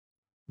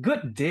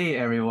Good day,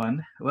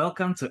 everyone.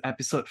 Welcome to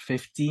episode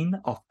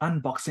 15 of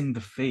Unboxing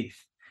the Faith.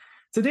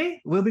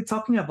 Today, we'll be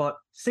talking about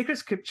sacred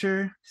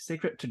scripture,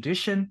 sacred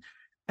tradition,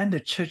 and the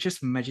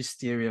church's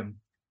magisterium,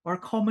 or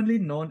commonly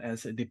known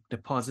as the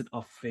deposit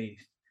of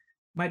faith.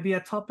 Might be a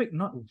topic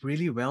not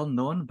really well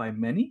known by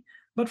many,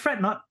 but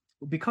fret not,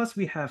 because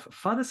we have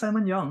Father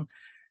Simon Yong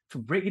to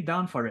break it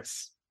down for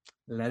us.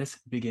 Let us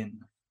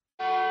begin.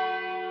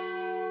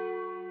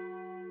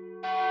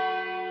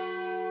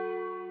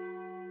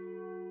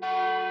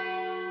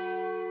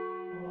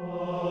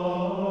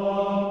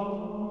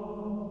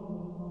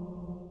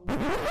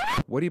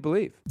 What do you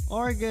believe?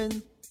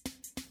 Organ.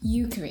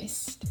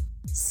 Eucharist.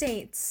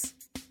 Saints.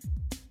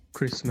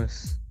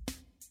 Christmas.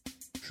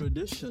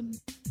 Tradition.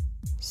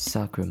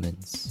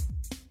 Sacraments.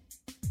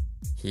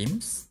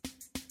 Hymns.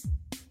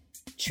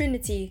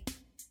 Trinity.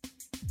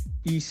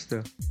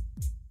 Easter.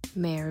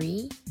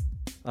 Mary.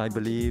 I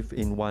believe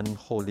in one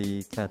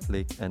holy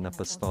Catholic and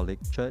Apostolic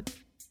Church.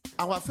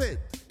 Our faith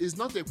is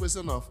not a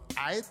question of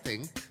I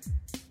think,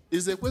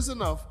 it's a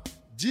question of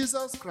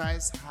Jesus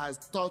Christ has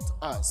taught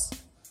us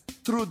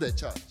through the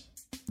church.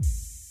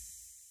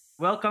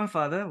 Welcome,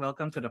 Father.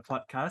 Welcome to the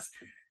podcast.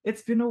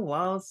 It's been a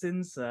while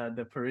since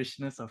the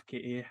parishioners of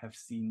KA have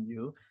seen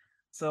you.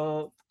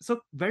 So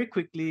very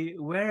quickly,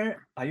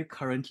 where are you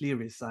currently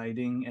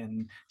residing,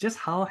 and just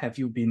how have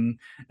you been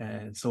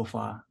so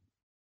far?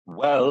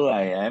 Well,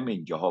 I am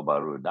in Johor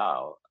Bahru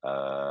now.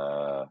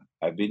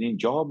 I've been in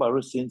Johor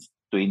Bahru since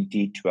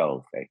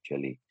 2012,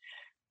 actually,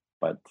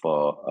 but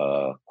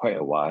for quite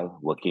a while,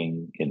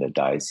 working in the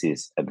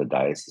diocese at the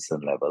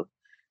diocesan level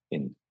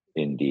in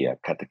the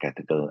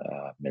catechetical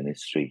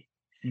ministry.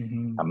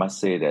 Mm-hmm. I must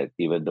say that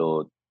even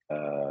though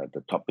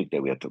the topic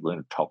that we are going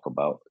to talk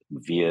about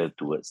veer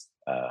towards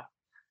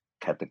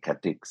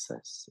catechetics,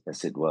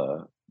 as it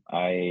were,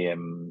 I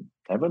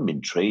haven't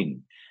been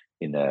trained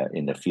in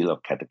the field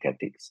of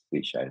catechetics,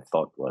 which I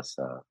thought was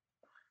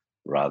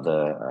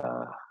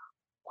rather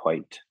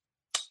quite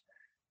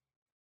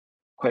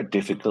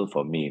difficult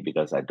for me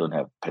because I don't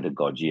have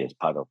pedagogy as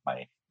part of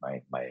my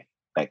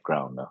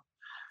background.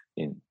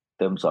 In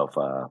terms of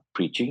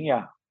preaching,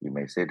 yeah, you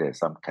may say there's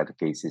some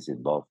catechesis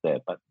involved there,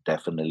 but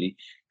definitely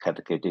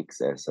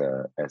catechetics as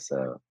a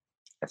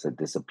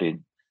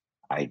discipline,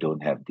 I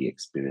don't have the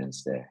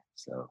experience there.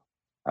 So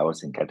I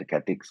was in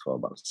catechetics for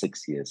about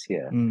 6 years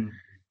here.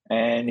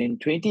 And in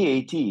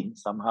 2018,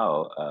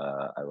 somehow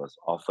I was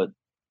offered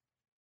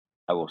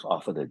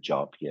a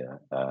job here.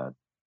 I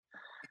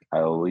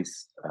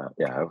was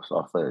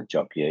offered a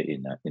job here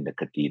in the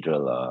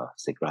cathedral,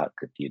 Sacred Heart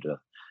Cathedral.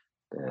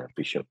 The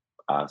bishop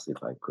asked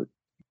if I could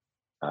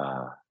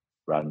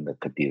run the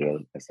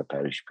cathedral as a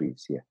parish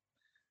priest here.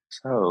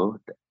 So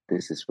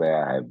this is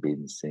where I have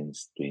been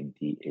since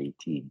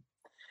 2018.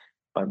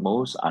 But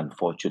most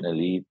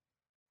unfortunately,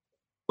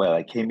 well,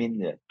 I came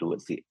in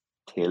towards the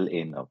tail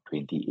end of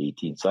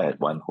 2018, so I had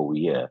one whole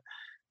year.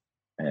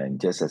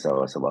 And just as I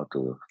was about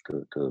to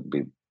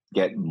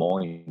get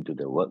more into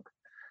the work,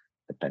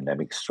 the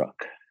pandemic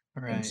struck.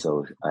 Right. And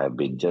so I've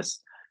been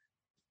just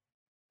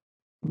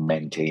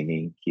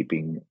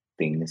keeping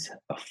things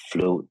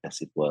afloat,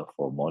 as it were,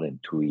 for more than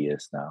 2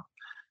 years now.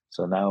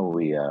 So now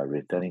we are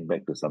returning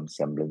back to some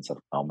semblance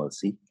of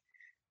normalcy.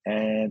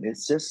 And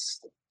it's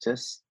just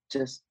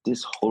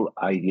this whole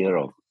idea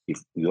of,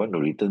 if you want to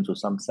return to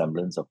some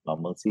semblance of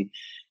normalcy,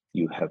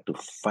 you have to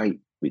fight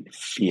with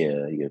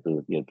fear. You have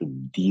to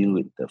deal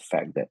with the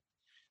fact that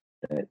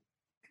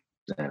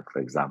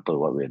for example,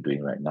 what we're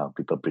doing right now,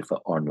 people prefer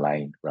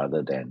online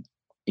rather than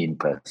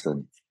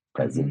in-person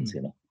presence.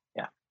 Mm-hmm.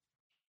 Yeah.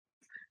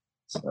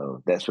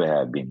 So that's where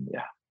I've been.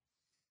 Yeah.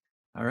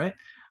 All right.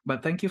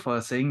 But thank you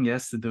for saying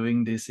yes to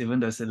doing this, even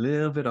though there's a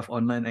little bit of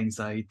online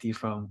anxiety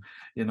from,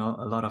 a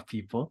lot of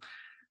people.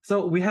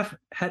 So we have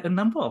had a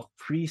number of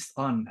priests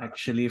on,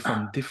 actually,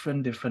 from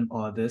different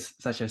orders,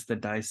 such as the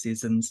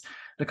diocesans,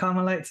 the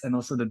Carmelites, and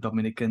also the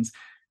Dominicans.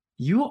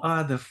 You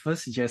are the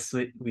first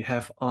Jesuit we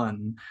have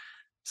on.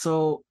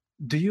 So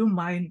do you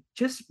mind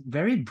just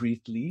very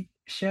briefly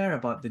share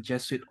about the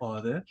Jesuit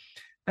order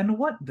and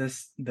what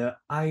does the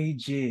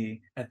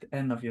IJ at the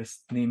end of your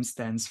name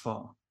stands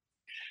for?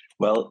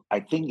 Well, I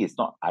think it's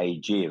not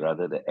IJ,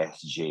 rather the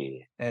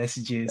SJ.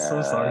 SJ,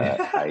 so sorry.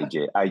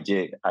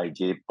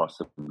 IJ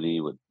possibly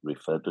would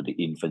refer to the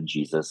Infant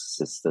Jesus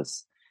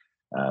Sisters,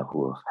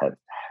 who have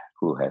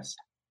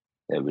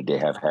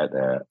had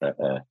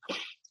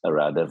a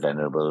rather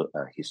venerable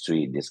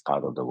history in this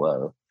part of the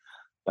world.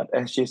 But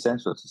SJ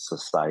stands for the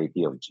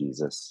Society of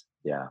Jesus,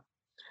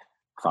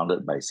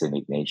 founded by Saint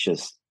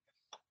Ignatius.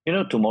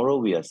 Tomorrow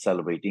we are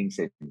celebrating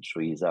Saint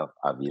Teresa of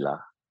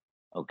Avila,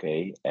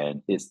 okay,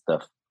 and it's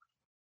the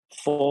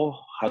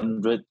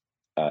 400th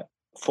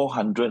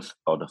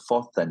or the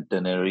fourth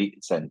centenary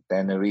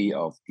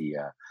of the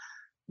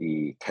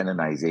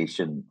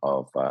canonization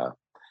of.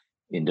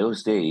 In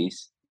those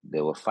days,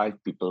 there were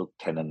 5 people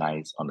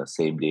canonized on the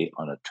same day,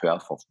 on the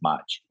 12th of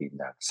March in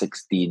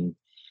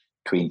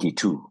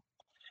 1622,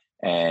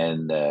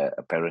 and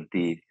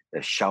apparently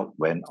the shout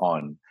went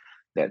on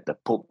that the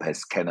Pope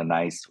has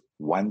canonized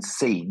one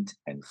saint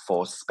and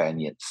 4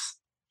 Spaniards.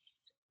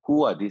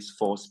 Who are these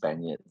 4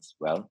 Spaniards?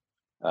 Well,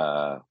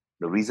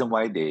 the reason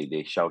why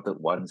they shouted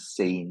one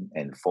saint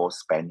and 4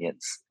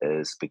 Spaniards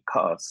is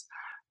because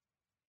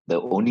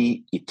the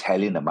only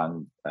Italian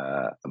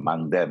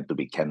among them to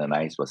be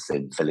canonized was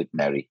Saint Philip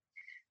Neri.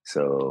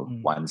 So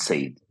one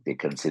saint, they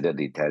considered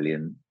the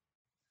Italian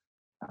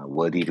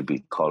worthy to be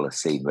called a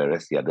saint,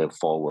 whereas the other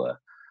 4 were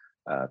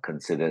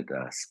considered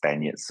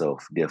Spaniards. So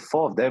the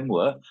 4 of them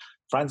were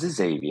Francis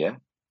Xavier,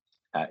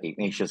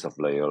 Ignatius of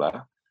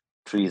Loyola,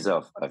 Teresa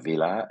of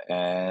Avila,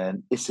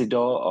 and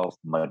Isidore of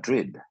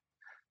Madrid.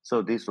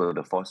 So these were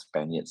the 4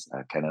 Spaniards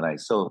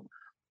canonized. So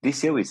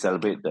this year we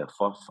celebrate the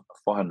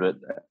 400th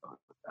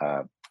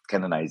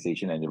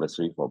canonization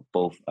anniversary for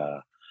both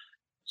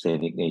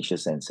Saint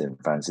Ignatius and Saint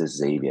Francis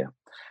Xavier.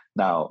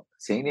 Now,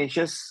 Saint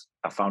Ignatius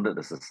founded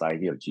the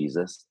Society of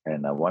Jesus,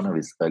 and one of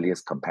his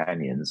earliest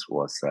companions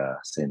was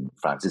Saint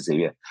Francis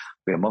Xavier.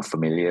 We are more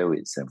familiar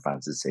with Saint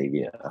Francis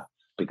Xavier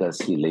because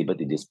he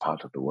labored in this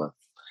part of the world.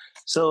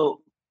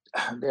 So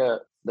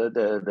the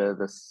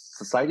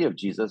Society of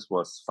Jesus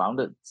was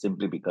founded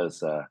simply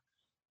because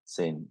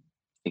Saint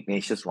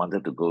Ignatius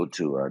wanted to go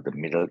to the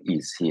Middle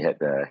East. He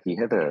had a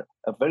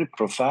very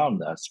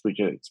profound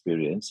spiritual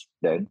experience.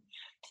 Then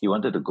he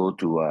wanted to go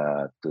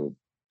to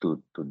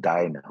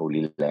die in the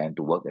Holy Land,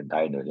 to work and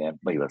die in the Holy Land,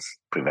 but he was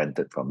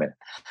prevented from it.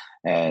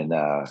 And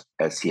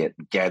as he had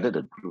gathered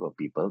a group of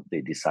people,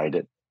 they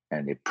decided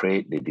and they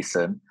prayed, they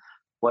discerned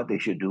what they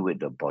should do with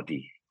the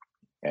body.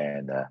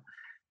 And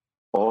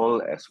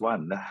all as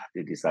one,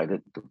 they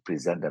decided to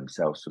present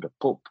themselves to the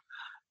Pope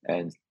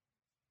and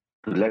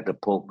to let the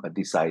Pope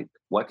decide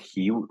what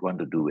he would want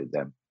to do with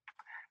them.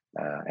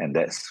 And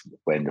that's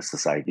when the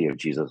Society of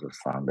Jesus was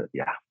founded.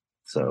 Yeah.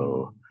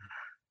 So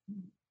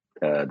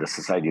the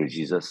Society of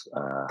Jesus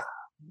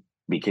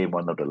became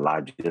one of the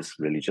largest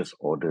religious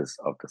orders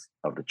of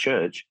the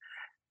church.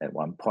 At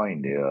one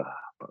point, there were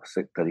about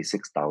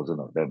 36,000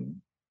 of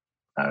them,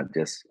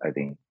 just, I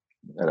think,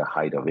 at the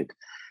height of it.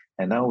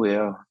 And now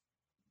we're,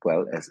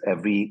 well, as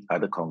every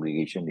other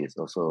congregation is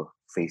also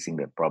facing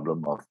the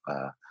problem of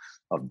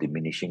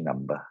diminishing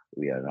number.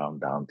 We are now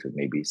down to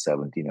maybe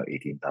 17 or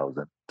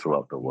 18,000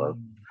 throughout the world.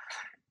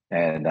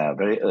 And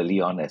very early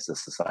on, as the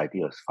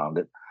society was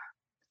founded,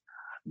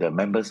 the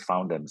members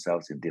found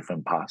themselves in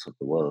different parts of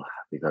the world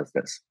because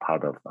that's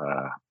part of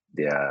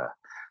their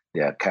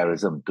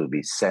charism, to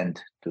be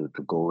sent to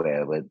go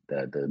wherever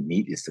the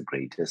need is the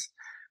greatest,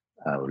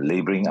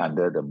 laboring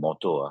under the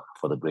motto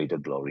for the greater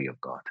glory of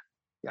God.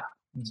 Yeah.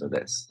 So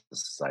that's the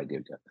Society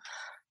of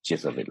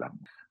Jesus of Islam.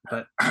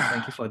 But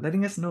thank you for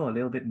letting us know a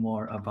little bit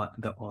more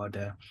about the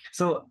order.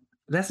 So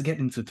let's get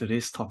into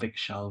today's topic,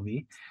 shall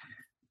we?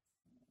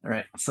 All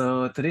right.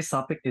 So today's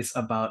topic is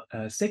about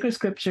sacred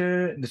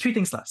scripture, the 3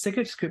 things: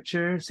 sacred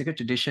scripture, sacred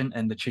tradition,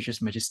 and the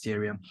church's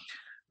magisterium.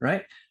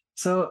 Right.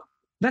 So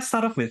let's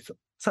start off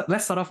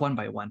one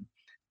by one.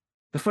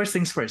 The first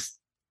things first.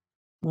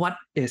 What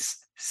is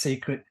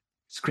sacred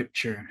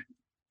scripture?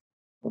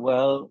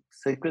 Well,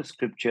 sacred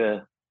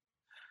scripture,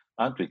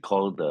 aren't we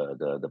called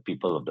the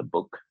people of the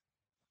book,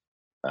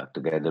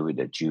 together with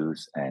the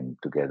Jews and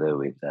together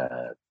with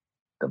the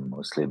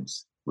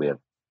Muslims?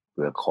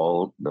 We're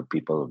called the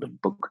people of the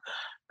book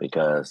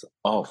because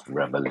of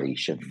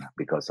revelation,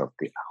 because of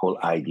the whole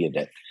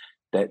idea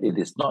that it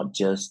is not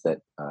just that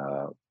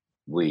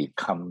we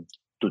come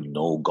to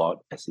know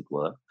God, as it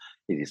were.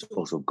 It is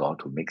also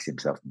God who makes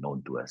himself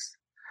known to us.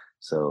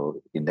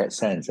 So in that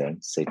sense,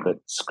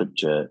 sacred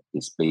scripture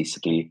is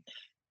basically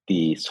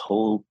this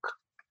whole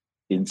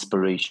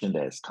inspiration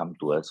that has come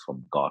to us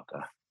from God,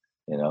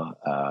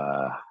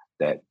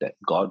 that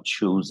God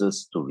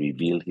chooses to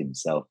reveal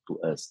himself to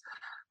us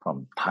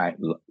from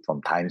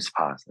times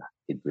past.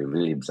 It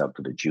revealed himself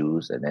to the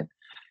Jews, and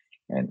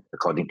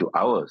according to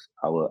our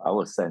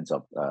sense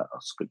of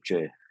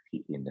scripture,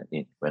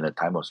 when the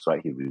time was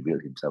right, he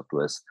revealed himself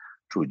to us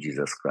through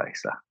Jesus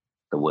Christ,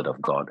 the Word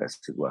of God, as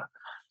it were.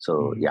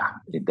 So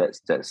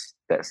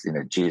that's in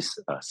a gist.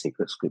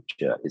 Sacred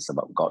scripture is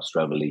about God's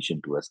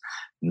revelation to us.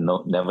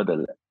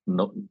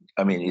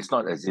 It's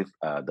not as if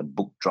the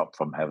book dropped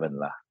from heaven,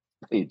 lah.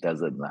 It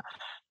doesn't, lah.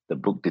 The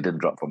book didn't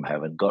drop from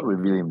heaven. God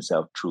revealed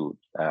himself through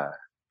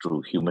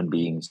human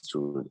beings,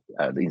 through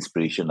the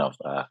inspiration of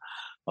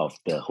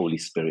the Holy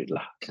Spirit,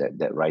 lah.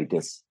 That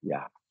writers,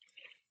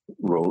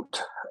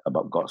 wrote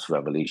about God's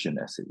revelation,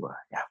 as it were.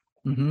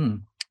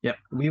 Yep.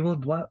 We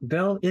will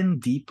delve in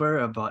deeper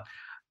about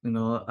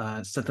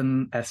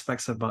certain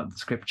aspects about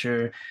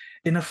scripture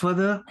in a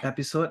further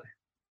episode,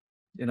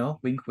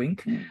 wink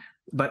wink.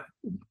 But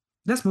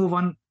let's move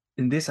on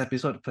in this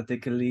episode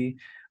particularly.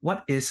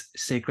 What is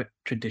sacred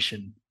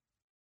tradition?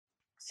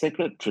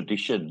 Sacred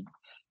tradition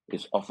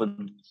is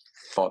often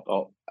thought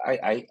of.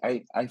 I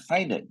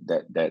find it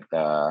that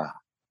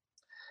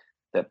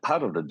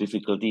part of the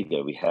difficulty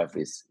that we have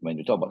is when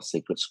we talk about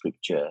sacred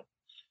scripture,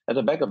 at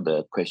the back of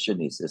the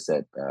question is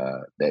that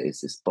there is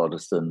this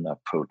Protestant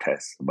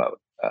protest about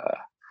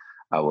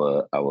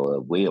our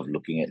way of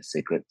looking at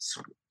sacred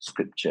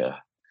scripture.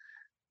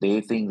 they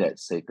think that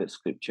sacred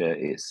scripture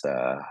is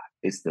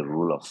the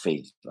rule of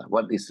faith.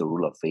 What is the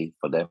rule of faith?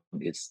 For them,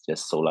 it's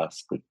just sola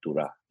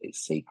scriptura,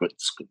 it's sacred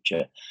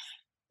scripture.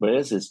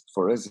 Whereas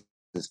for us,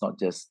 it's not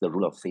just the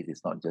rule of faith,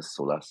 it's not just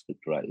sola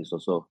scriptura, it's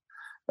also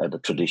the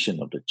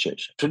tradition of the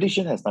church.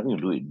 Tradition has nothing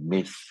to do with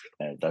myth,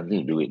 nothing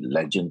to do with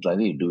legends,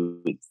 nothing to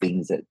do with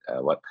things that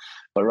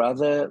but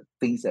rather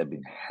things that have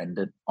been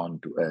handed on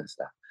to us.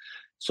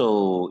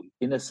 So,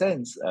 in a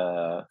sense,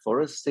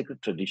 for us,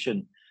 sacred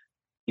tradition,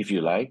 if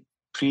you like,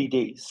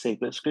 predates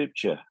sacred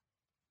scripture,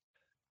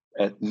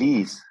 at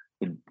least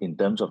in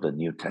terms of the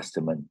New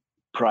Testament.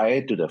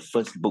 Prior to the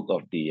first book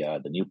of the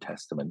New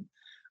Testament,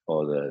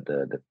 or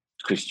the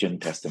Christian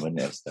Testament,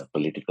 as the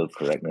political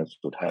correctness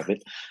would have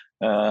it,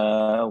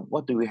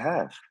 what do we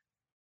have?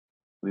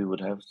 We would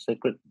have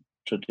sacred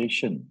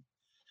tradition.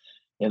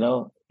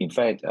 In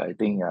fact, I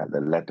think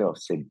the letter of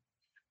St.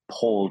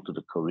 Paul to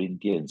the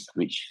Corinthians,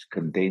 which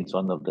contains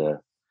one of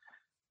the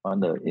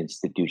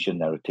institution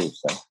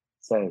narratives,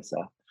 says,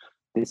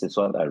 "This is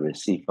what I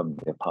received from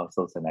the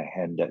apostles, and I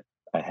hand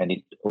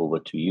it over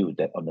to you,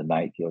 that on the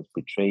night he was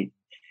betrayed,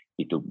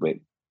 he took bread,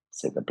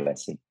 said a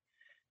blessing."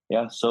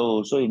 Yeah,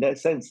 so in that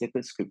sense,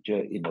 sacred scripture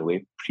in a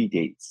way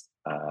predates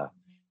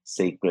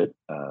sacred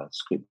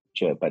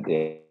scripture, but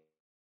they're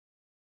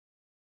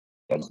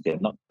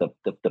not,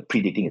 the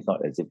predating is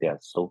not as if they are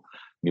so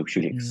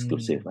mutually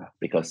exclusive,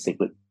 because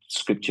sacred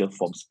scripture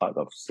forms part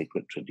of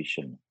sacred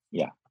tradition.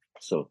 Yeah.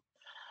 So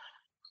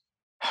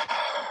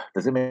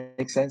does it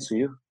make sense to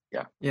you?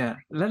 Yeah. Yeah,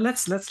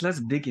 let's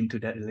dig into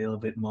that a little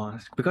bit more,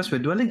 because we're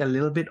dwelling a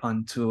little bit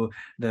onto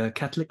the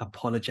Catholic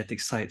apologetic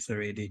sides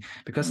already.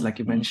 Because, like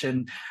you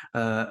mentioned,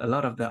 a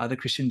lot of the other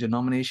Christian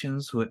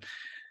denominations would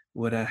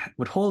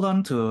hold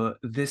on to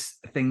this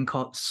thing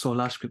called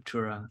sola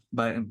scriptura,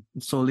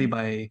 solely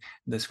by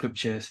the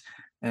scriptures,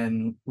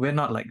 and we're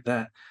not like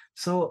that.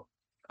 So,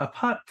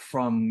 apart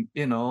from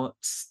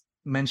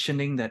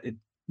mentioning that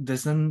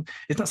it's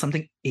not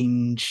something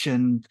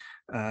ancient,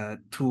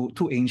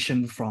 too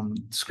ancient from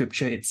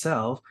scripture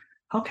itself,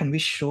 how can we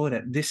show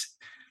that these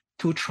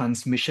two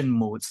transmission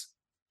modes,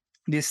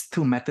 these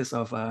two methods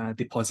of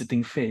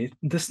depositing faith,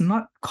 does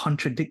not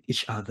contradict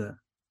each other?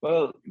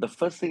 Well, the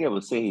first thing I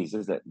would say is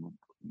just that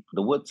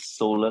the word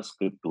sola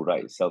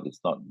scriptura itself is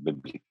not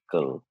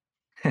biblical.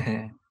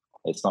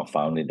 It's not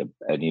found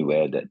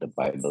anywhere that the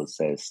Bible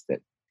says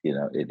that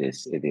it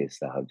is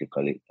how do you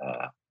call it,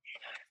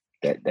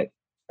 that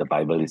the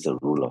Bible is a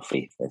rule of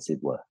faith, as it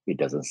were. It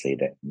doesn't say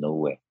that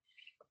nowhere.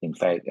 In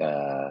fact,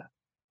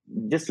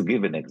 just to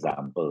give an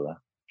example,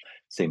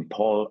 St.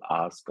 Paul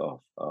asked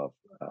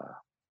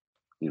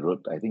he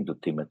wrote, I think, to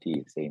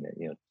Timothy, saying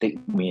that,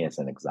 take me as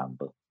an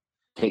example.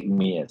 Take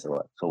me as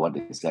what? So what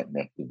is that?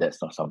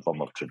 That's not some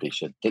form of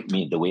tradition. Take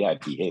me, the way I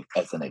behave,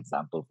 as an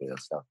example for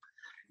yourself.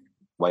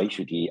 Why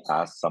should he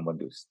ask someone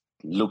to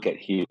look at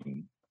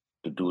him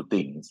to do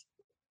things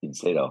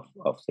instead of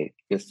say,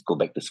 just go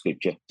back to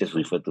scripture, just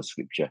refer to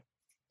scripture?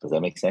 Does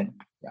that make sense?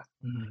 Yeah.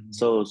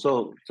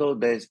 So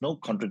there's no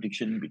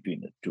contradiction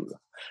between the two.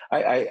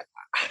 I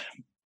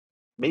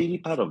maybe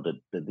part of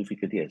the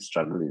difficulty I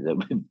struggle is that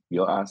when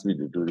you ask me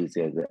to do this,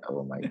 I say,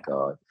 oh my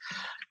God,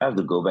 I have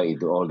to go back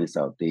into all this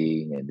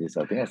thing and this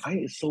thing. I find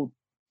it so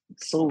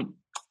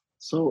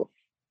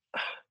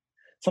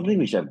something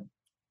which I've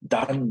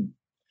done.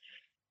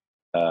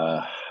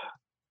 I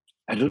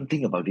don't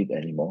think about it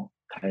anymore.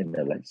 Kind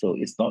of like, so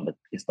it's not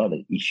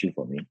an issue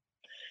for me.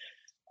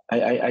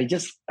 I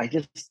just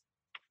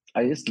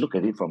look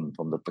at it from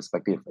the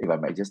perspective, if I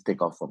might just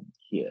take off from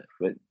here.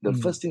 But the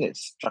first thing that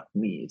struck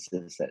me is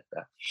just that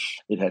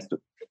it has to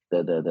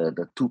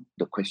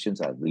the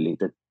questions are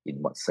related in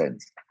what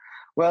sense?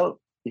 Well,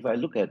 if I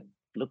look at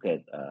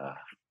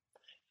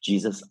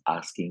Jesus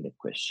asking the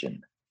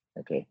question,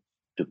 okay,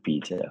 to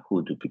Peter,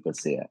 who do people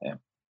say I am?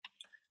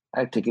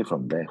 I take it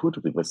from there. Who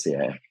do people say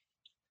I am?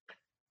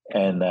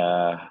 And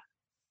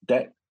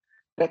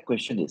that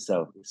question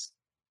itself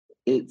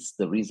it's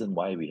the reason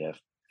why we have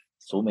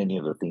so many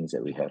of the things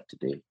that we have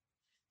today.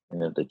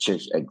 The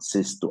church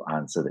exists to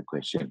answer the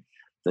question.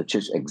 The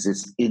church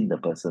exists in the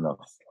person of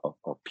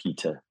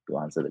Peter to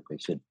answer the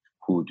question,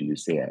 who do you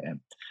say I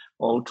am?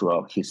 All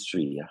throughout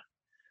history,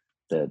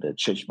 the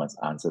church must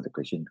answer the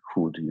question,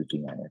 who do you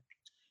think I am?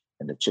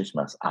 And the church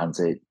must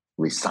answer it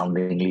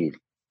resoundingly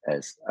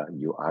as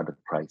you are the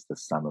Christ, the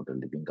Son of the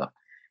living God.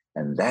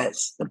 And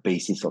that's the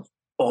basis of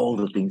all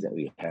the things that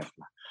we have,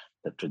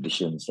 the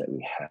traditions that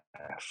we have,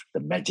 the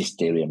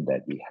magisterium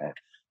that we have,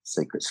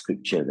 sacred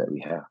scripture that we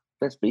have.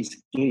 That's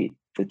basically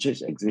the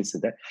church exists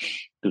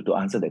to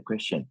answer that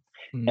question.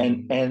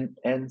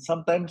 And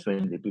sometimes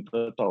when the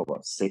people talk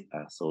about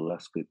sola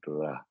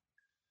scriptura,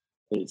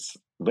 it's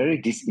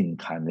very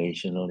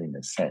disincarnational in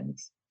a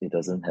sense. It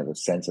doesn't have a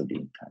sense of the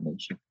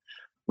incarnation.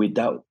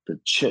 Without the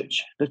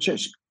church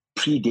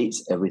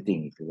predates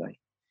everything, if you like.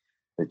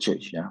 The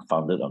church,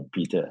 founded on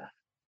Peter,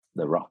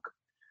 the rock,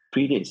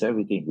 predates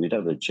everything.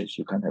 Without the church,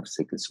 you can't have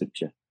sacred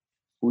scripture.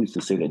 Who is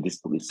to say that this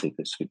book is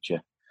sacred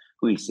scripture?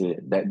 Who is to say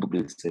that book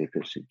is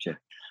sacred scripture?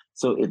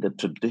 So in the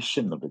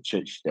tradition of the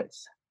church,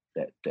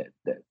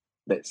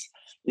 That's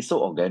it's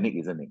so organic,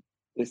 isn't it?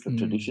 It's the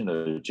tradition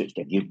of the church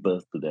that gave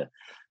birth to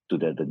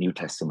the New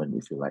Testament,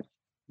 if you like.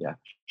 Yeah,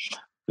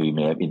 we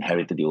may have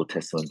inherited the Old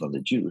Testament from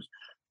the Jews,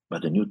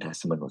 but the New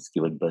Testament was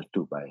given birth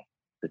to by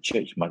the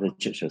church, Mother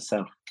Church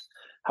herself.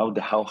 How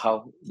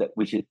that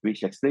which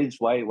explains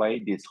why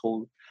this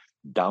whole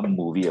dumb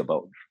movie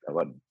about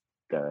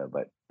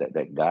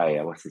that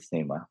guy, what's his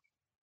name?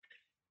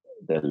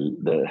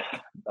 The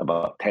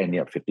about 10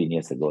 years, 15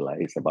 years ago,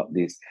 it's about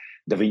this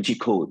Da Vinci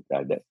Code,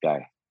 that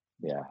guy.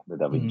 Yeah, the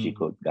Da Vinci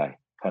Code guy.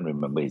 Can't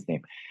remember his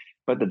name.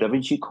 But the Da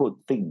Vinci Code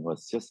thing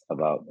was just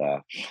about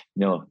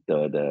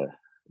the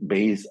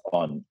based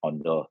on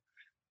the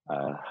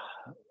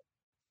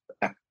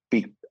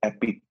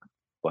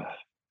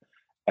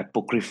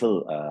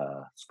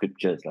apocryphal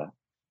scriptures,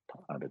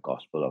 the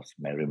Gospel of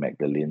Mary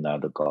Magdalene,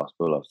 the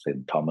Gospel of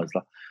St. Thomas.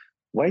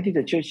 Why did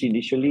the church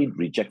initially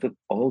rejected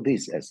all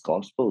this as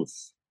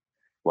Gospels?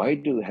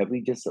 Why have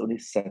we just only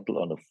settled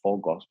on the 4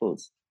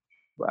 Gospels?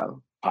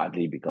 Well,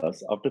 partly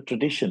because of the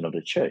tradition of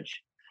the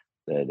church.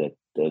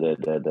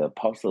 The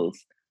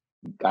apostles,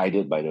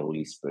 guided by the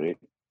Holy Spirit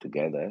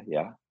together,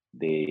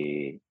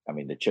 the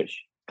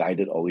church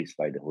guided always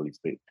by the Holy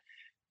Spirit.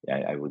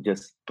 I would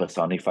just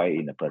personify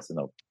in the person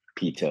of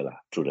Peter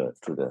through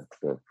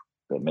the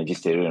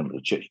magisterium of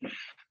the church.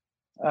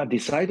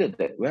 Decided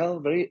that,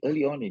 very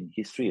early on in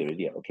history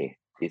already, okay,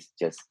 this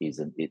just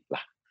isn't it.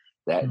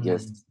 That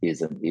just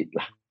isn't it.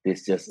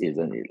 This just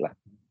isn't it.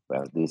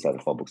 Well, these are the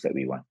 4 books that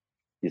we want.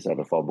 These are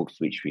the 4 books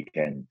which we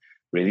can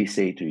really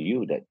say to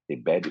you that they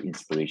bear the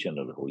inspiration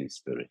of the Holy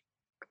Spirit.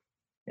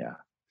 Yeah.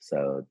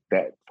 So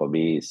that for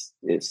me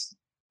is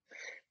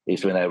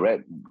when I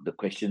read the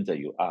questions that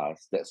you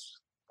asked, that's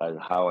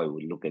how I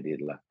would look at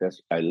it.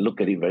 I look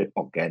at it very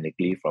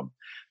organically from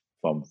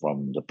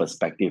the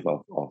perspective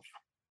of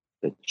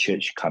the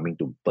church coming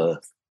to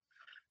birth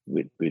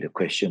with the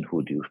question,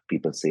 who do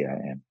people say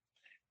I am?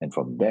 And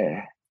from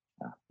there,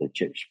 the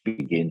church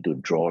began to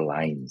draw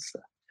lines.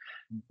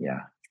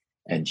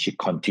 And she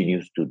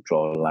continues to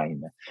draw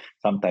lines.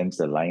 Sometimes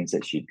the lines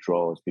that she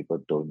draws, people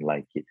don't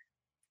like it,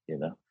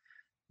 and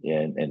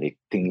they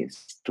think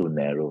it's too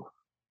narrow.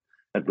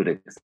 A good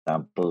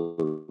example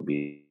would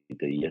be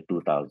the year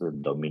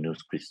 2000,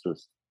 Dominus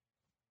Christus.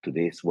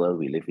 Today's world,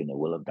 we live in a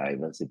world of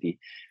diversity.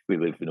 We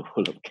live in a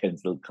world of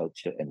cancel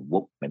culture and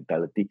woke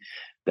mentality.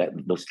 That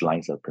those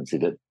lines are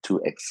considered too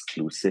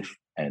exclusive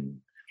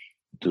and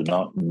do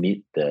not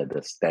meet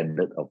the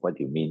standard of what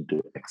you mean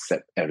to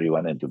accept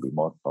everyone and to be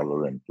more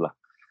tolerant.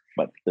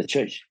 But the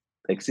church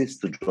exists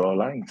to draw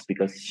lines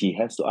because she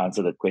has to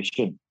answer the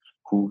question,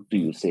 who do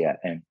you say I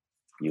am?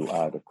 You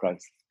are the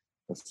Christ,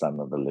 the Son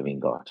of the living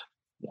God.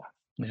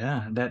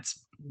 Yeah,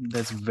 that's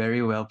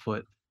very well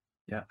put.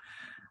 Yeah.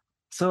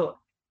 So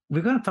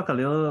we're going to talk a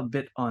little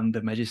bit on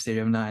the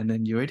magisterium now, and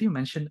then you already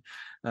mentioned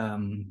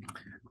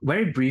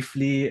very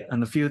briefly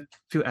on a few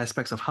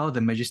aspects of how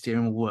the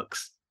magisterium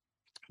works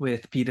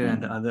with Peter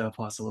and the other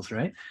apostles,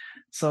 right?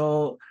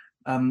 So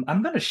I'm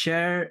going to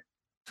share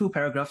 2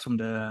 paragraphs from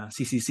the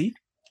CCC,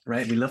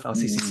 right? We love our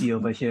CCC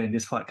over here in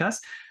this podcast.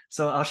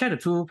 So I'll share the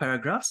 2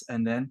 paragraphs,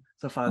 and then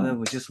Father,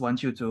 we just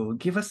want you to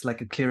give us a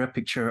clearer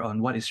picture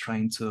on what it's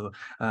trying to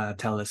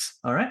tell us.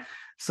 All right.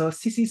 So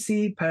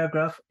CCC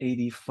paragraph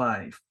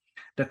 85.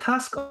 The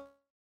task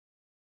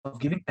of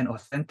giving an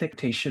authentic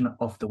interpretation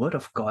of the Word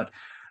of God,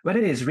 whether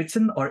it is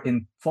written or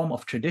in form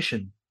of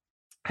tradition,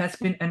 has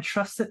been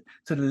entrusted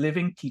to the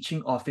living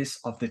teaching office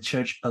of the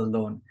Church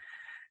alone.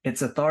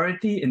 Its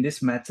authority in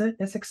this matter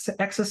is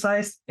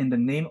exercised in the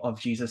name of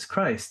Jesus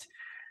Christ.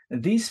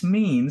 This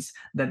means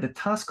that the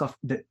task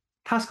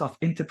of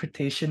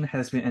interpretation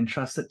has been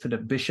entrusted to the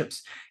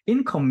bishops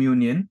in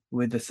communion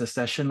with the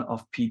succession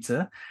of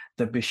Peter,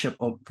 the Bishop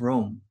of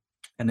Rome.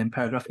 And then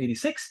paragraph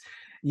 86,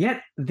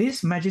 yet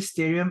this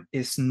magisterium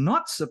is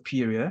not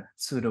superior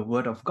to the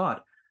Word of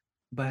God,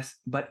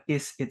 but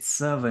is its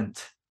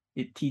servant.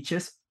 It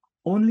teaches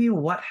only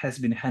what has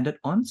been handed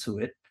on to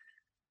it.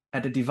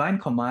 At the divine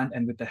command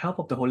and with the help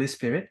of the Holy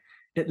Spirit,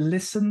 it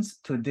listens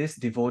to this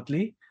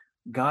devotedly,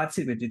 guards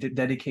it with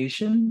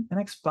dedication, and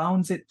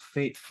expounds it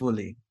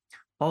faithfully.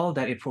 All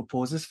that it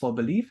proposes for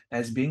belief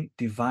as being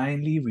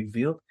divinely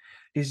revealed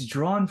is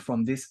drawn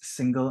from this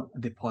single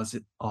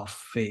deposit of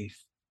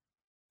faith.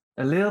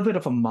 A little bit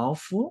of a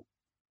mouthful,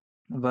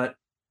 but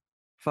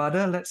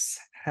Father, let's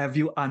have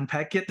you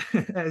unpack it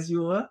as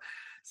you were.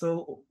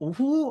 So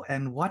who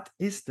and what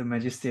is the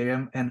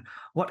magisterium, and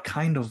what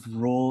kind of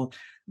role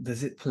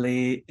does it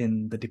play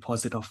in the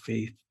deposit of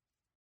faith?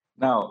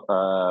 Now,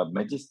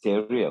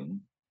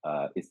 magisterium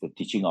is the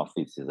teaching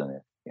office, isn't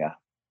it? Yeah.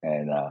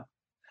 And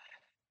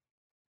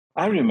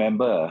I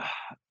remember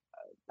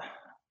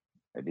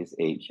at this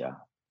age,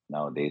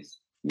 nowadays,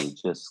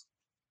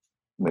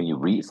 when you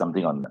read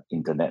something on the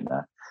internet,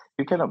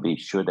 you cannot be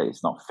sure that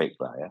it's not fake,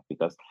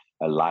 because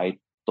a lie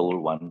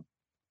told one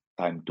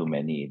time too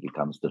many, it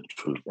becomes the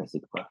truth, as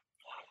it were.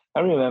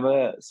 I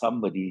remember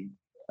somebody,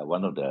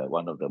 one of the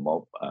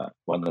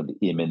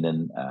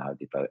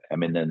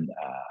eminent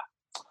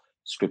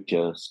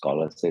scripture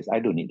scholars says, I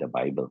don't need the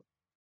Bible.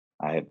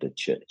 I have the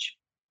church.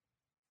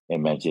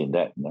 Imagine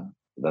that, no?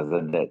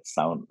 Doesn't that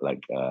sound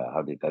like,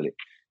 how do you call it,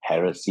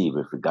 heresy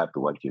with regard to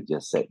what you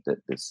just said, that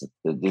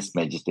this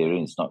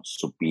magisterium is not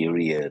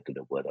superior to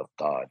the word of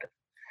God?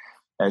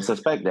 I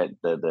suspect that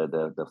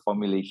the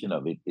formulation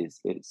of it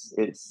is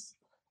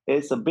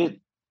a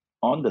bit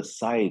on the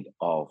side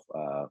of,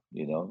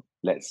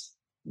 let's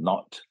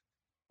not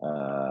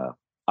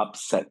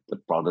upset the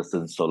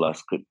Protestant sola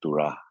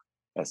scriptura,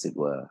 as it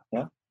were.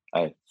 Yeah.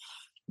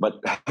 But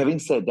having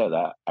said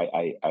that,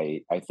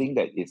 I think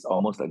that it's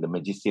almost like the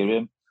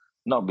magisterium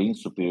not being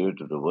superior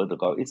to the word of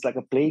God. It's like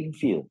a playing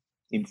field.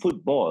 In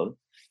football,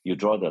 you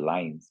draw the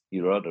lines,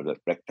 you draw the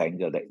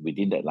rectangle, that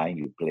within that line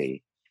you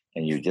play,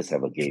 and you just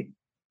have a game.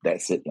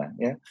 That's it.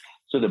 Yeah.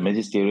 So the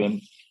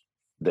magisterium,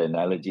 the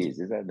analogy is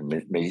that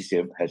the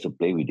magisterium has to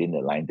play within the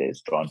line that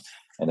is drawn.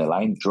 And the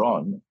line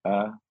drawn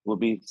will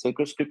be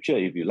sacred scripture,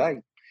 if you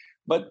like.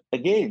 But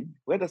again,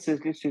 where does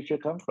sacred scripture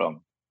come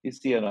from? You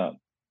see or not?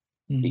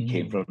 It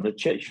came from the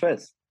church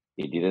first.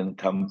 It didn't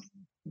come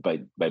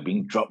by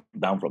being dropped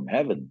down from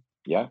heaven.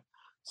 Yeah.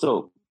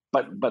 So,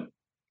 but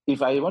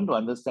if I want to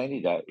understand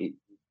it,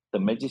 the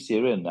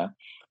magisterium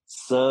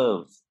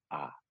serves.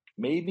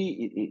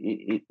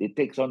 Maybe it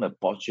takes on a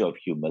posture of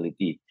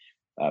humility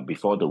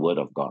before the word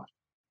of God.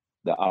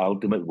 The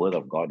ultimate word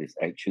of God is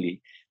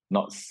actually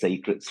not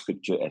sacred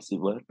scripture, as it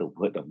were. The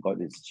word of God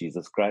is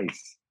Jesus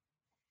Christ.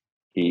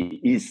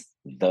 He is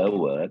the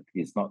word.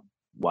 He's not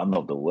one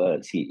of the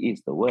words. He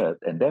is the word.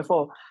 And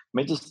therefore,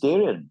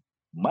 magisterium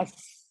must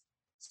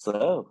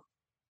serve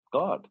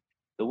God,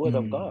 the word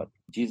of God,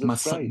 Jesus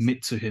must Christ.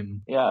 submit to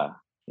him. Yeah.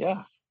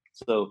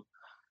 So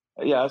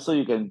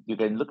you can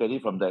look at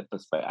it from that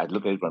perspective. I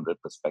look at it from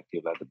that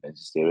perspective. The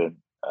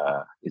magisterium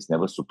is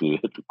never superior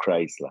to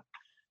Christ.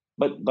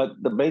 But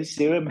the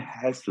magisterium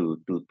has to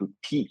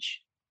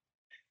teach.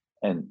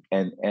 And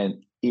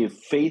if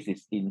faith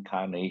is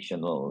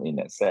incarnational in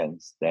that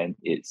sense, then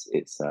it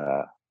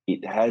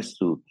has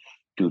to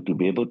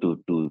be able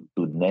to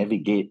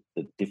navigate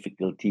the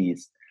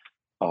difficulties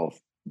of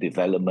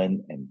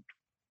development and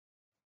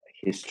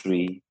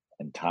history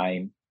and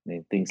time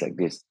and things like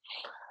this.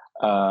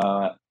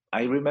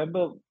 I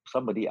remember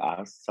somebody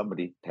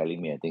telling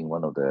me, I think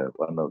one of the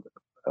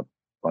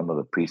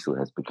priests who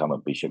has become a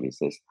bishop, he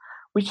says,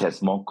 which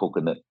has more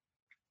coconut,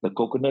 the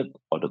coconut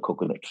or the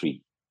coconut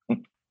tree?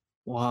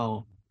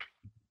 Wow.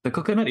 The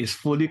coconut is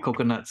fully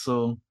coconut,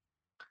 so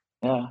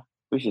yeah,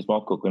 which is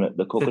more coconut?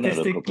 The coconut or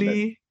the coconut?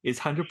 statistically, it's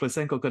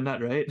 100%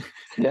 coconut, right?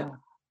 Yeah.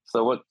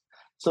 So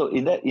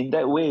in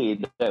that way,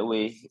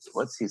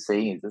 what's he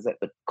saying is that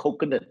the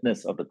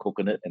coconutness of the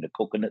coconut and the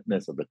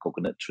coconutness of the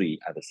coconut tree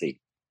are the same.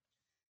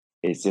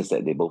 It's just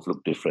that they both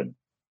look different.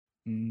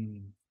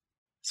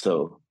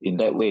 So in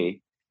that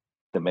way,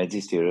 the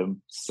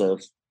magisterium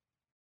serves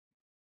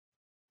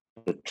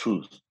the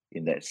truth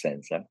in that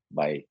sense,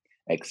 by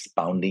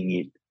expounding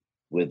it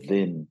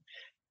within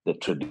the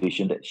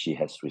tradition that she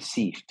has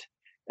received,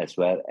 as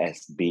well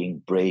as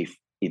being brave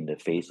in the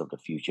face of the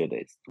future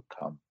that is to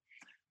come,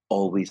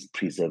 always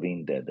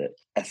preserving the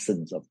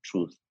essence of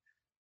truth,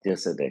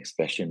 just that the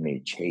expression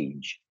may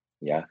change.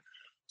 Yeah.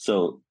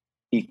 So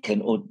it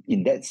can,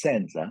 in that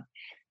sense,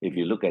 if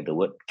you look at the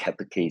word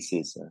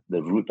catechesis,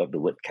 the root of the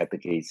word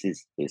catechesis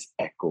is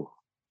echo.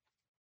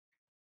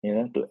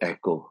 To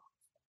echo.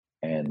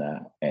 And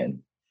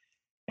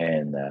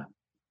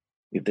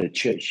if the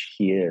church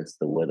hears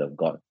the word of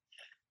God,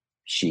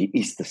 she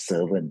is the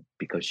servant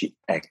because she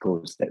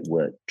echoes that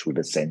word through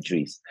the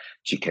centuries.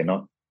 She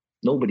cannot,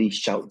 nobody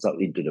shouts out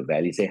into the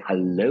valley, say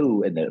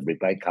hello, and the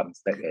reply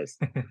comes back as,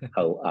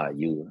 how are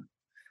you?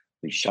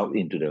 We shout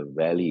into the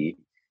valley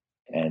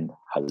and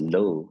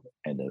hello,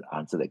 and the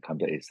answer that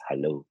comes back is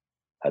hello,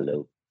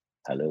 hello,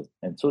 hello.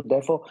 And so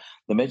therefore,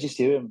 the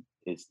magisterium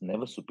is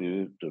never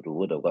superior to the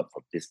word of God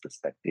from this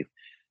perspective.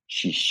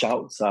 She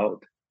shouts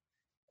out,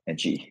 and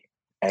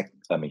her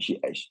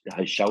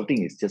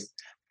shouting is just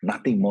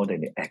nothing more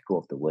than the echo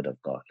of the word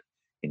of God.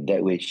 In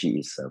that way, she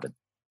is servant.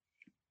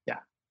 Yeah.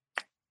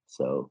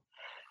 So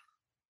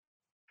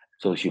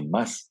she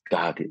must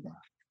guard it.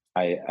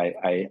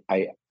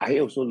 I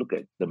also look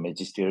at the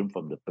magisterium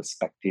from the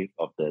perspective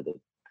of the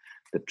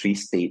three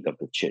state of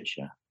the church.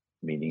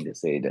 Meaning to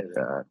say that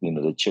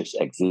the church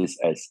exists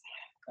as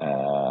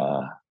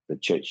the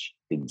church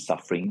in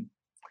suffering,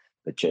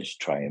 the church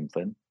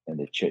triumphant, and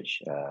the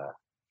church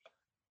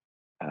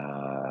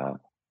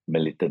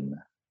militant.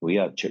 We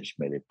are church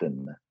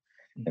militant,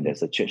 and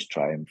there's a church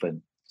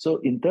triumphant. So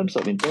in terms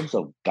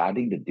of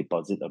guarding the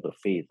deposit of the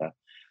faith,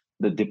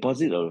 the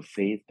deposit of the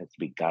faith has to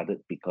be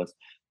guarded, because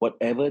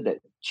whatever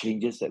that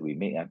changes that we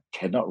make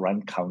cannot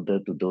run counter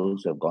to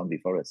those who have gone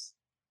before us.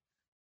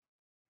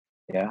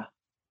 Yeah,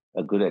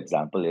 a good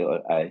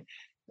example.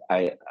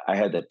 I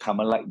had a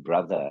Carmelite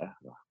brother.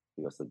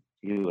 He was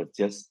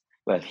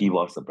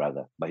a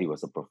brother, but he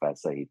was a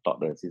professor. He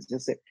taught us. He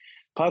just said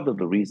part of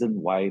the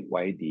reason why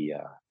the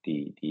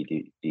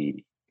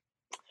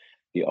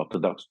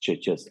Orthodox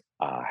churches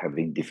are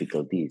having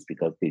difficulties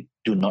because they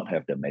do not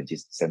have the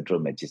central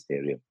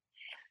magisterium.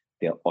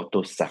 are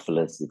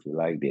autocephalous, if you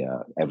like.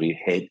 Every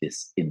head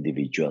is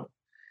individual.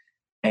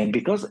 And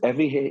because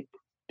every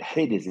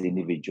head is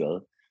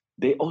individual,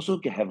 they also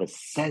can have a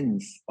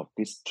sense of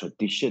this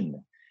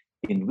tradition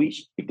in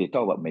which, if they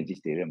talk about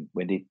magisterium,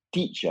 when they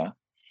teach,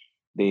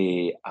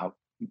 they have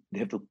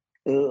to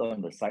err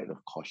on the side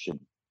of caution.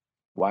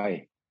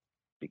 Why?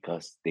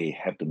 Because they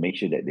have to make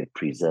sure that they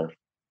preserve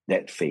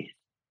that faith.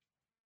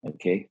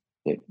 Okay,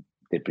 they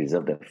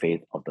preserve the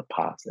faith of the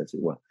past, as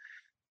it were,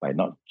 by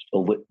not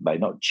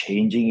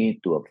changing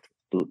it to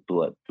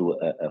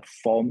a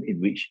form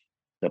in which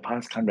the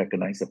past can't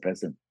recognize the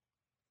present.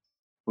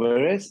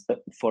 Whereas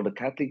for the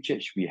Catholic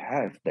Church, we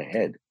have the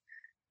head,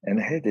 and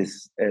the head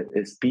is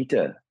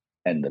Peter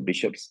and the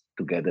bishops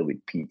together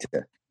with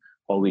Peter,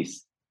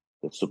 always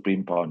the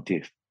supreme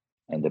pontiff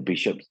and the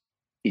bishops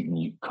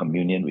in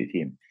communion with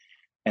him.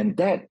 And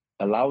that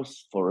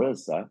allows for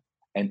us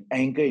an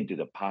anchor into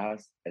the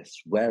past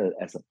as well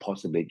as a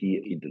possibility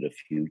into the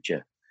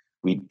future.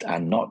 We are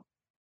not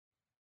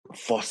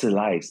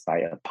fossilized by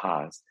a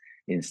past.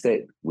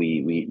 Instead,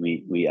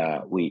 we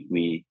are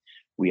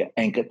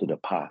anchored to the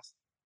past.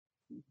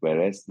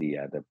 Whereas the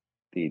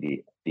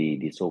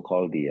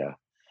so-called the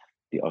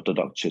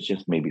Orthodox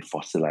churches may be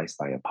fossilized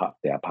by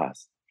their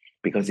past,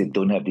 because they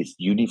don't have this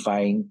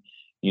unifying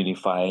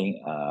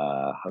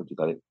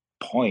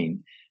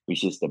point,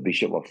 which is the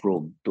Bishop of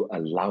Rome, to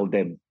allow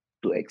them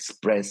to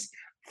express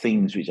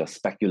things which are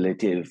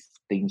speculative,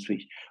 things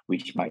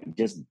which might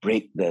just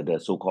break the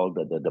so-called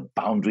the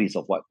boundaries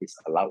of what is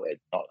allowed and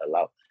not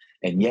allowed,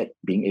 and yet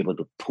being able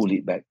to pull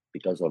it back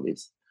because of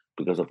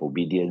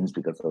obedience,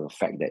 because of the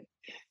fact that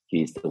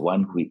he is the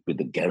one with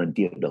the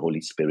guarantee of the Holy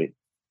Spirit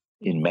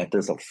in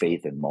matters of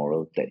faith and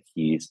moral, that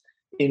he is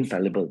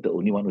infallible, the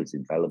only one who is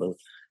infallible,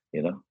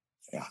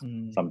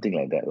 something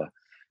like that.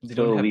 They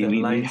don't have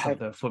the lines of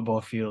the football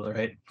field,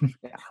 right?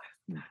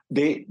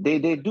 They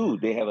do.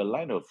 They have a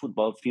line of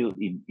football field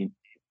in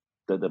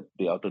the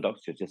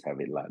Orthodox churches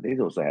have it. They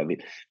also have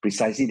it.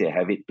 Precisely, they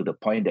have it to the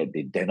point that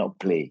they dare not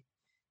play.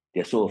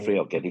 They're so afraid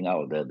of getting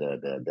out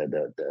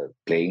the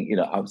playing,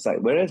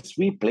 outside. Whereas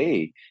we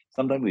play,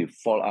 sometimes we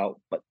fall out,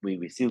 but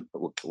we still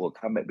will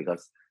come back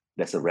because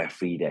there's a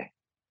referee there,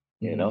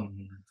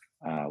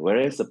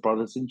 whereas the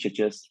Protestant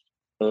churches,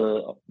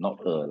 they're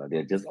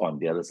just on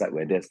the other side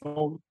where there's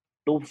no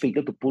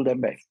figure to pull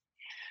them back.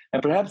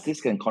 And perhaps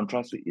this can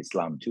contrast with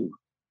Islam too.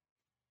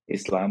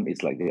 Islam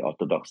is like the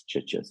Orthodox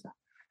churches,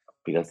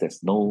 because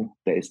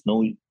there is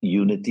no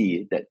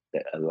unity that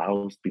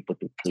allows people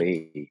to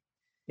play,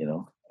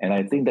 And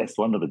I think that's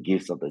one of the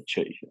gifts of the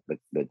church.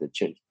 The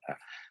church,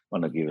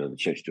 one of the gifts of the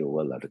church to the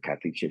world, the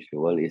Catholic Church to the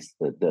world, is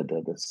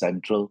the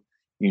central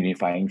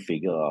unifying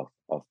figure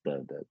of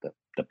the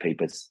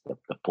papers,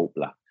 the Pope,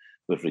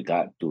 with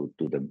regard to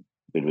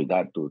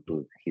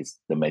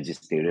the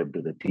magisterium,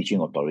 to the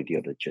teaching authority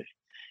of the church.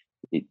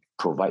 It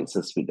provides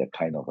us with that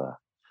kind of a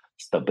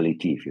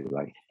stability, if you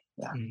like.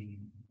 Yeah.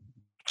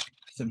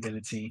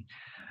 Stability.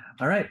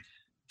 All right.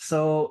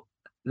 So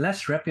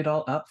let's wrap it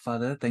all up,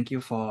 Father. Thank you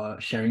for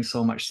sharing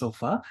so much so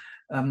far.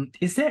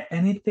 Is there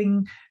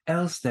anything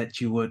else that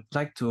you would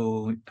like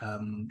to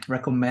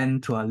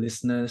recommend to our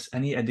listeners?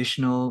 Any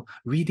additional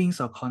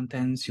readings or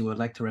contents you would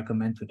like to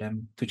recommend to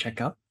them to check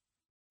out?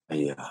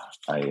 Yeah,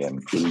 I am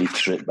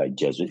illiterate by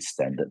Jesuit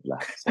standard.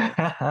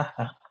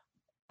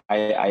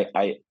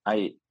 I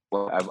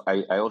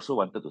also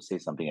wanted to say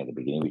something at the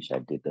beginning, which I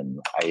didn't.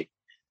 I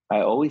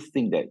always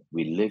think that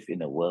we live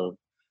in a world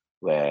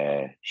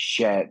where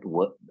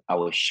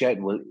our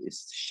shared world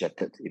is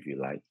shattered, if you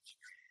like,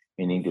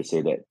 meaning to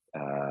say that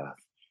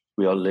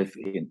we all live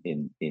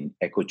in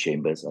echo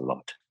chambers a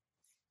lot.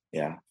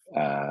 Yeah.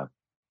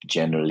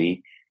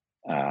 Generally,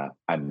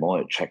 I'm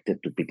more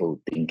attracted to people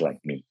who think like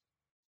me.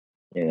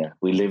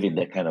 We live in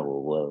that kind of a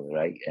world,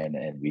 right?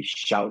 And we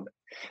shout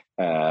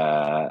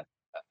at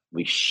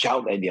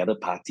the other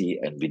party,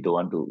 and we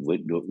don't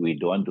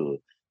want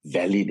to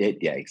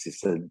validate their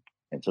existence,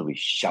 and so we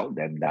shout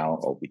them down,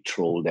 or we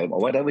troll them, or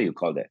whatever you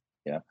call that.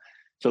 Yeah.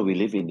 So we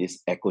live in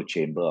this echo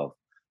chamber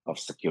of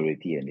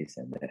security and this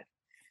and that.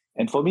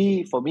 And for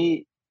me,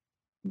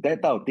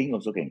 that type of thing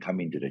also can come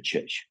into the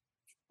church.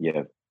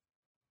 Yeah.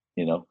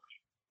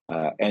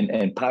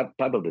 And part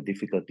of the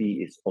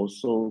difficulty is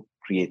also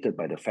created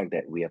by the fact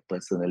that we are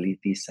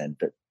personality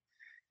centered.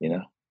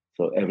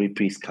 So every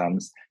priest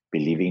comes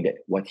believing that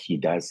what he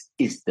does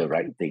is the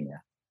right thing.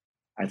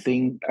 I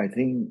think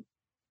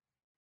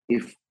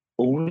if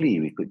only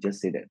we could just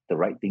say that the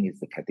right thing is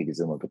the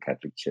catechism of the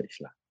Catholic Church.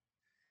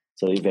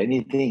 So if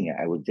anything,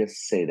 I would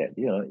just say that,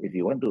 if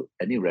you want to,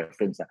 any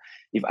reference,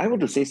 if I were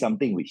to say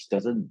something which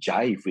doesn't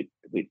jive with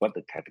what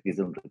the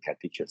catechism of the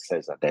Catholic Church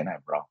says, then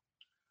I'm wrong.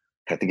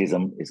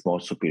 Catechism is more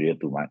superior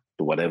to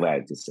whatever I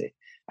have to say.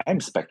 I'm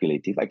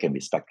speculative. I can be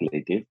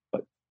speculative,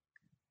 but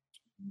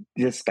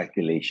just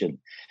speculation.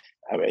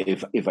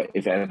 If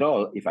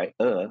I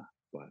err,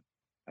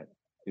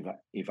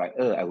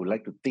 I would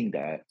like to think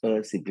that I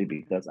err simply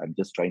because I'm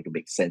just trying to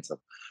make sense of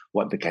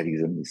what the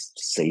catechism is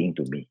saying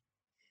to me.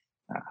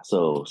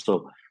 So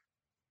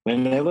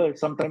whenever,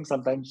 sometimes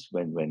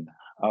when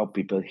how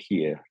people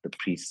hear the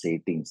priest say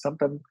things.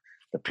 Sometimes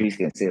the priest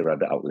can say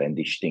rather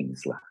outlandish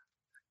things, lah,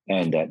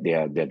 and that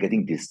they're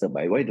getting disturbed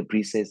by why the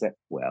priest says that.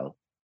 Well,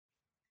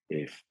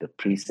 if the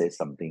priest says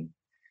something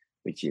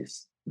which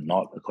is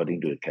not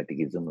according to the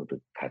catechism of the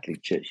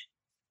Catholic Church,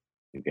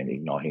 you can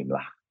ignore him,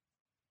 lah.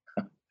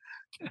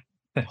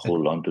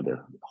 hold on to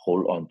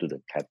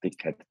the Catholic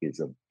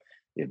catechism.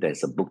 If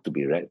there's a book to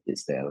be read,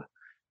 it's there.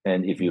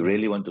 And if you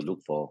really want to look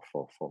for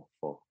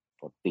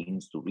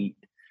things to read,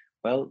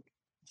 well,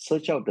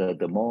 search out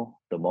the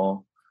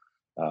more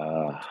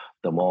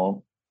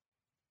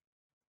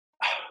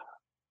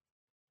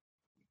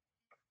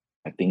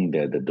I think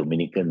the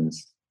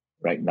Dominicans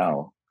right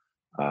now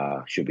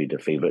should be the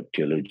favorite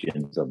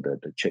theologians of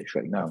the church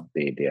right now.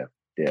 They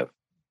are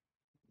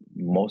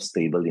more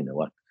stable in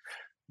what,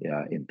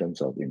 in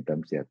terms of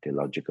their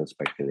theological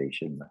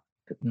speculation.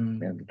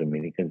 The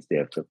Dominicans, they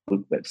have a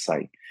good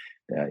website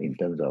in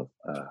terms of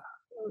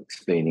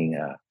explaining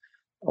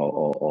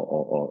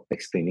or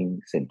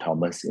explaining St.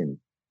 Thomas in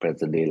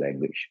present day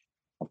language.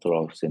 After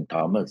all, St.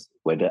 Thomas,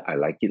 whether I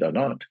like it or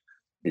not,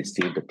 is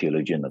still the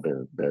theologian of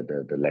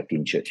the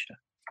Latin Church.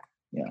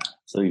 Yeah.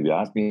 So if you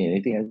ask me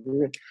anything, I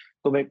say,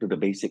 go back to the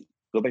basic,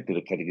 go back to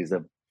the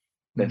catechism.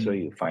 That's where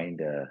you find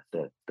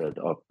the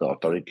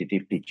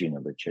authoritative teaching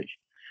of the church.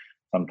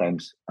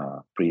 Sometimes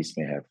priests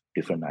may have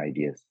different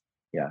ideas.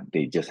 Yeah,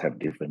 they just have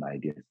different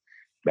ideas.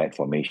 Bad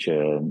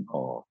formation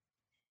or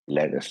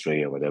led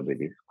astray or whatever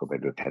it is. Go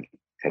back to the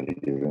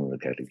catechism of the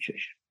Catholic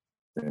Church.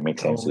 Does it make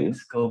sense to you?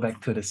 Go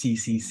back to the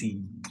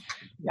CCC.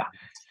 Yeah.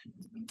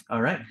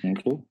 All right.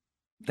 Thank you.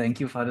 Thank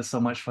you, Father, so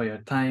much for your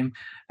time.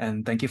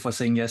 And thank you for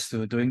saying yes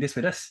to doing this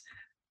with us.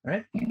 All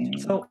right.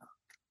 So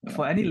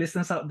for any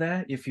listeners out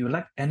there, if you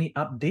like any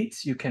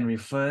updates, you can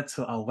refer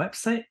to our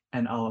website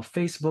and our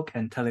Facebook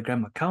and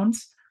Telegram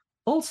accounts.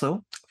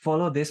 Also,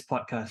 follow this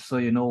podcast so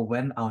you know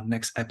when our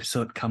next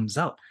episode comes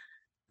out.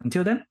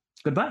 Until then,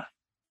 goodbye.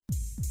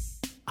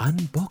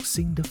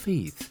 Unboxing the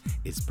Faith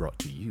is brought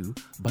to you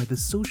by the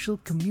Social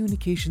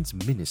Communications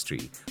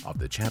Ministry of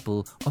the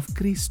Chapel of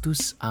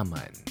Christus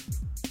Aman.